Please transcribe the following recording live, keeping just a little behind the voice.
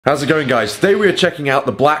How's it going, guys? Today we are checking out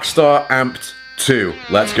the Blackstar AMPED 2.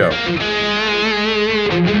 Let's go.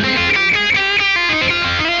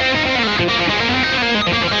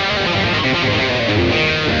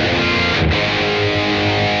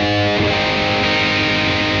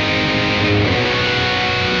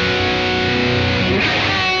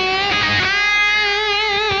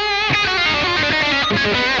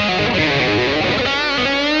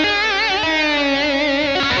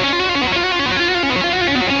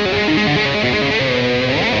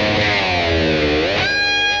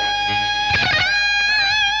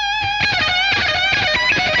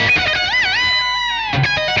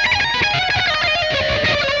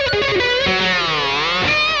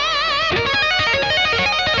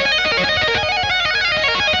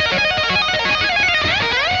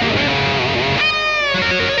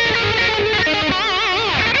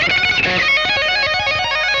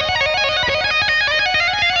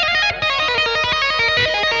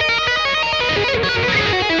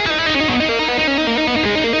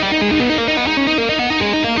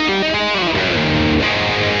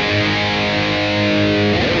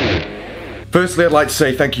 Firstly, I'd like to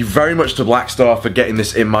say thank you very much to Blackstar for getting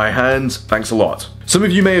this in my hands. Thanks a lot. Some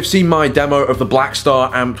of you may have seen my demo of the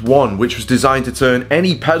Blackstar AMPED 1, which was designed to turn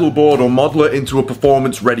any pedal board or modeler into a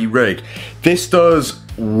performance-ready rig. This does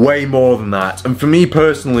way more than that, and for me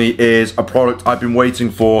personally is a product I've been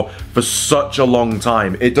waiting for such a long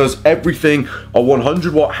time. It does everything a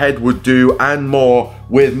 100 watt head would do and more,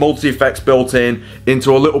 with multi-effects built in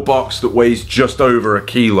into a little box that weighs just over a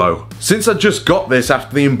kilo. Since I just got this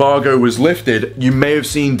after the embargo was lifted, you may have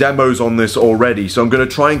seen demos on this already, so I'm going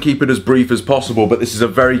to try and keep it as brief as possible, but this is a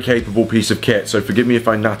very capable piece of kit, so forgive me if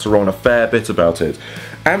I natter on a fair bit about it.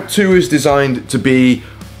 AMP 2 is designed to be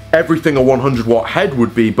everything a 100 watt head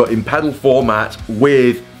would be, but in pedal format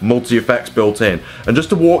with multi-effects built in. And just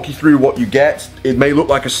to walk you through what you get, it may look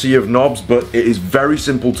like a sea of knobs, but it is very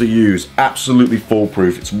simple to use, absolutely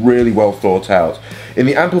foolproof. It's really well thought out. In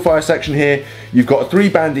the amplifier section here, you've got a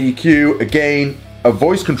 3-band EQ, a gain, a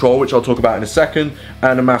voice control, which I'll talk about in a second,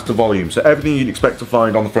 and a master volume. So everything you'd expect to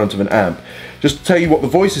find on the front of an amp. Just to tell you what the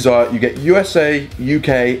voices are, you get USA,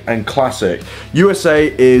 UK, and Classic.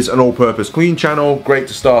 USA is an all-purpose clean channel, great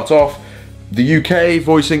to start off. The UK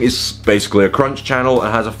voicing is basically a crunch channel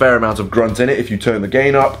and has a fair amount of grunt in it if you turn the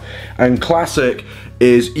gain up. And Classic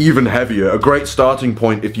is even heavier, a great starting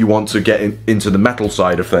point if you want to get into the metal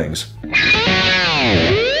side of things.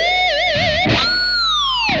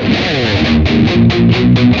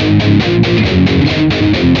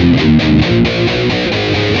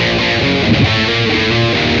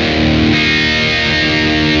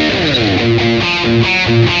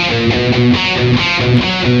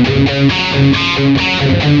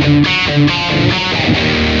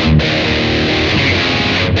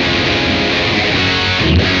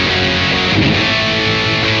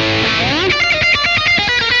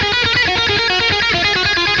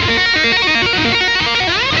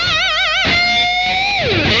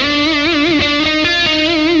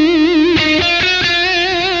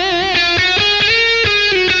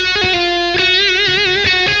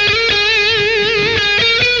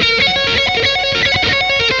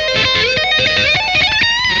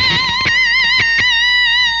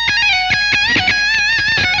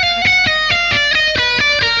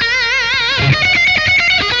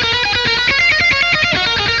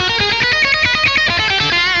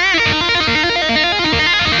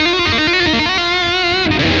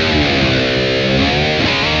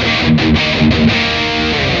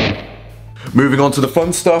 Moving on to the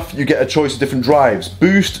fun stuff, you get a choice of different drives: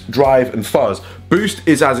 boost, drive, and fuzz. Boost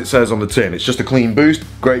is as it says on the tin, it's just a clean boost,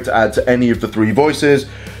 great to add to any of the 3 voices.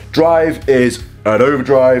 Drive is an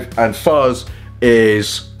overdrive, and fuzz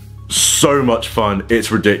is so much fun,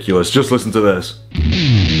 it's ridiculous. Just listen to this.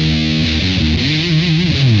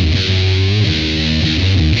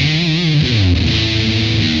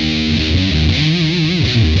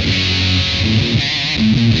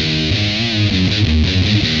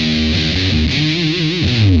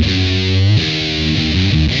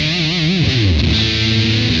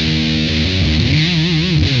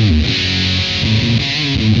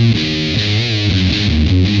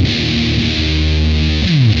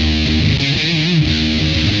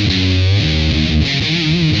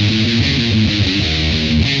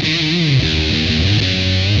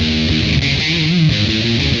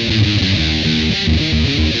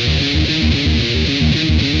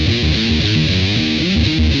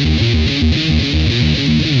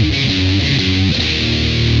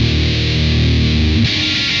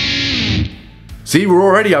 See, we're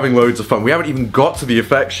already having loads of fun. We haven't even got to the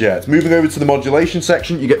effects yet. Moving over to the modulation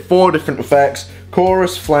section, you get 4 different effects: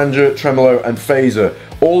 chorus, flanger, tremolo, and phaser.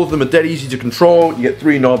 All of them are dead easy to control. You get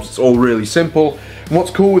 3 knobs, it's all really simple. And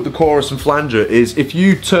what's cool with the chorus and flanger is if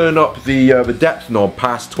you turn up the depth knob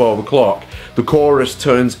past 12 o'clock, the chorus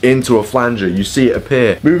turns into a flanger. You see it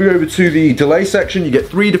appear. Moving over to the delay section, you get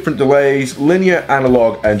 3 different delays, linear,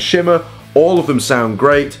 analog, and shimmer. All of them sound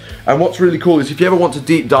great. And what's really cool is if you ever want to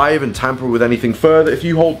deep dive and tamper with anything further, if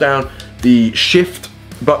you hold down the shift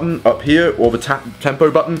button up here or the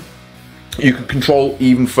tempo button, you can control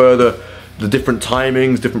even further the different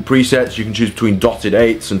timings, different presets. You can choose between dotted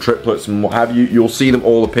 8s and triplets and what have you. You'll see them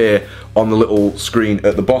all appear on the little screen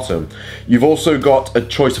at the bottom. You've also got a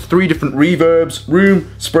choice of 3 different reverbs: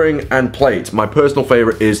 room, spring, and plate. My personal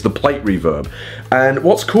favorite is the plate reverb. And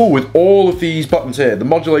what's cool with all of these buttons here, the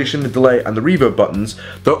modulation, the delay, and the reverb buttons,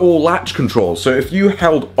 they're all latch controls. So if you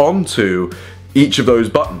held onto each of those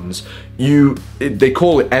buttons, they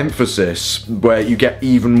call it emphasis, where you get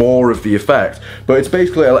even more of the effect, but it's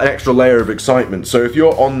basically an extra layer of excitement. So if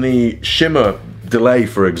you're on the shimmer delay,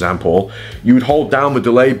 for example, you would hold down the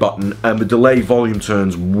delay button and the delay volume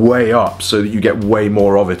turns way up so that you get way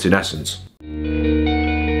more of it in essence.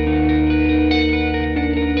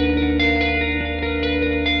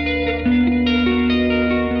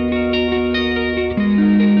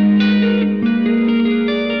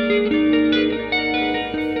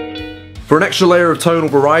 For an extra layer of tonal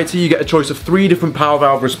variety, you get a choice of 3 different power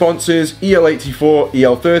valve responses: EL84,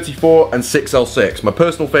 EL34, and 6L6. My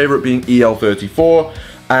personal favorite being EL34,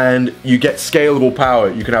 and you get scalable power.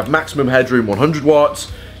 You can have maximum headroom 100 watts,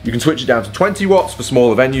 you can switch it down to 20 watts for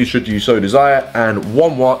smaller venues should you so desire, and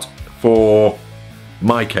 1 watt for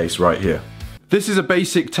my case right here. This is a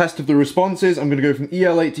basic test of the responses. I'm going to go from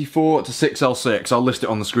EL84 to 6L6. I'll list it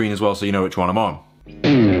on the screen as well so you know which one I'm on.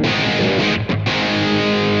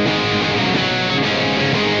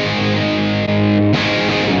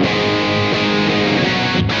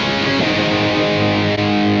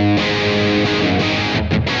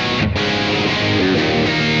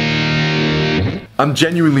 I'm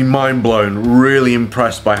genuinely mind blown, really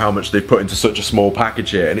impressed by how much they've put into such a small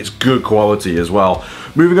package here, and it's good quality as well.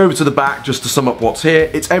 Moving over to the back, just to sum up what's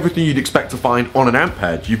here, it's everything you'd expect to find on an amp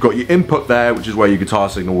head. You've got your input there, which is where your guitar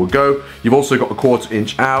signal will go. You've also got a 1/4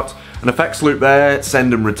 inch out, an effects loop there,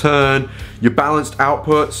 send and return, your balanced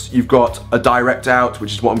outputs, you've got a direct out,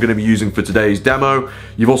 which is what I'm going to be using for today's demo.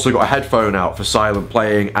 You've also got a headphone out for silent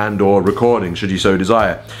playing and or recording, should you so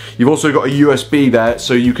desire. You've also got a USB there,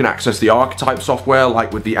 so you can access the archetype software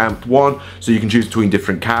like with the AMPED 1, so you can choose between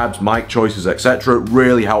different cabs, mic choices, etc.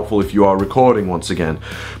 Really helpful if you are recording once again.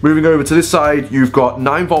 Moving over to this side, you've got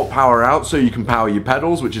 9-volt power out, so you can power your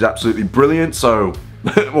pedals, which is absolutely brilliant, so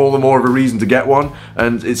all the more of a reason to get one,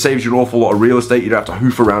 and it saves you an awful lot of real estate. You don't have to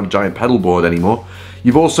hoof around a giant pedal board anymore.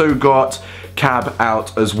 You've also got cab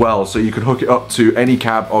out as well, so you can hook it up to any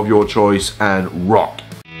cab of your choice and rock.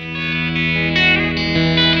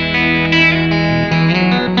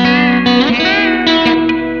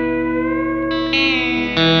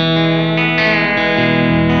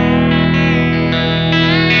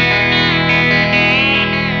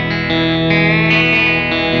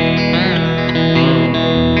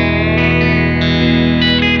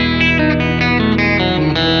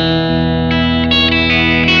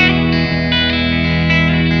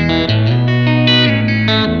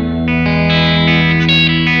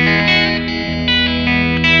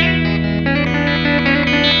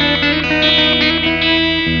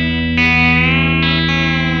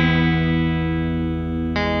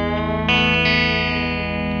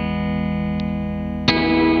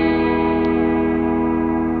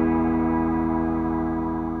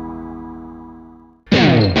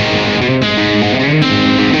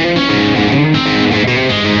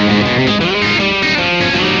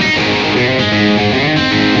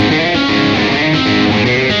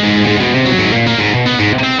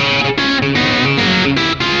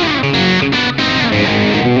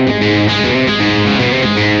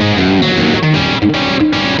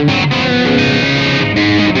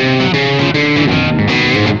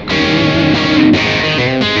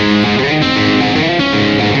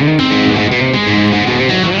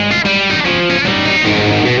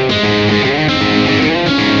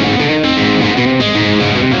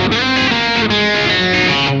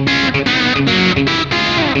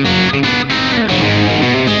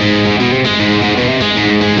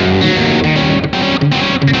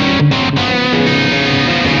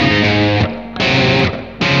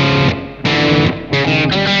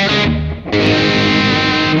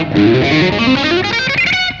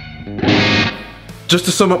 Just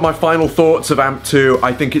to sum up my final thoughts of Amp 2,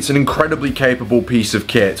 I think it's an incredibly capable piece of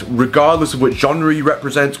kit. Regardless of which genre you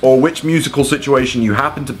represent or which musical situation you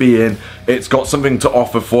happen to be in, it's got something to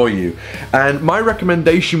offer for you. And my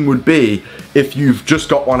recommendation would be, if you've just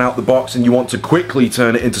got one out the box and you want to quickly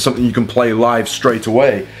turn it into something you can play live straight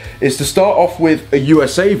away, is to start off with a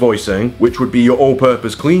USA voicing, which would be your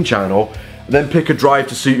all-purpose clean channel, then pick a drive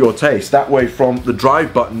to suit your taste. That way from the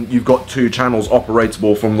drive button you've got 2 channels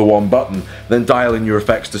operatable from the one button, then dial in your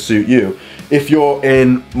effects to suit you. If you're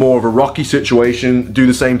in more of a rocky situation, do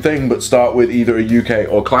the same thing but start with either a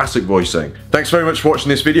UK or classic voicing. Thanks very much for watching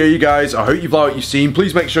this video, you guys. I hope you've liked what you've seen.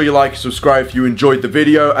 Please make sure you like and subscribe if you enjoyed the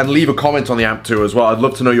video, and leave a comment on the Amp 2 as well. I'd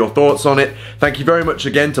love to know your thoughts on it. Thank you very much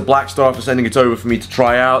again to Blackstar for sending it over for me to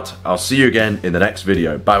try out. I'll see you again in the next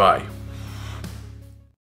video. Bye bye.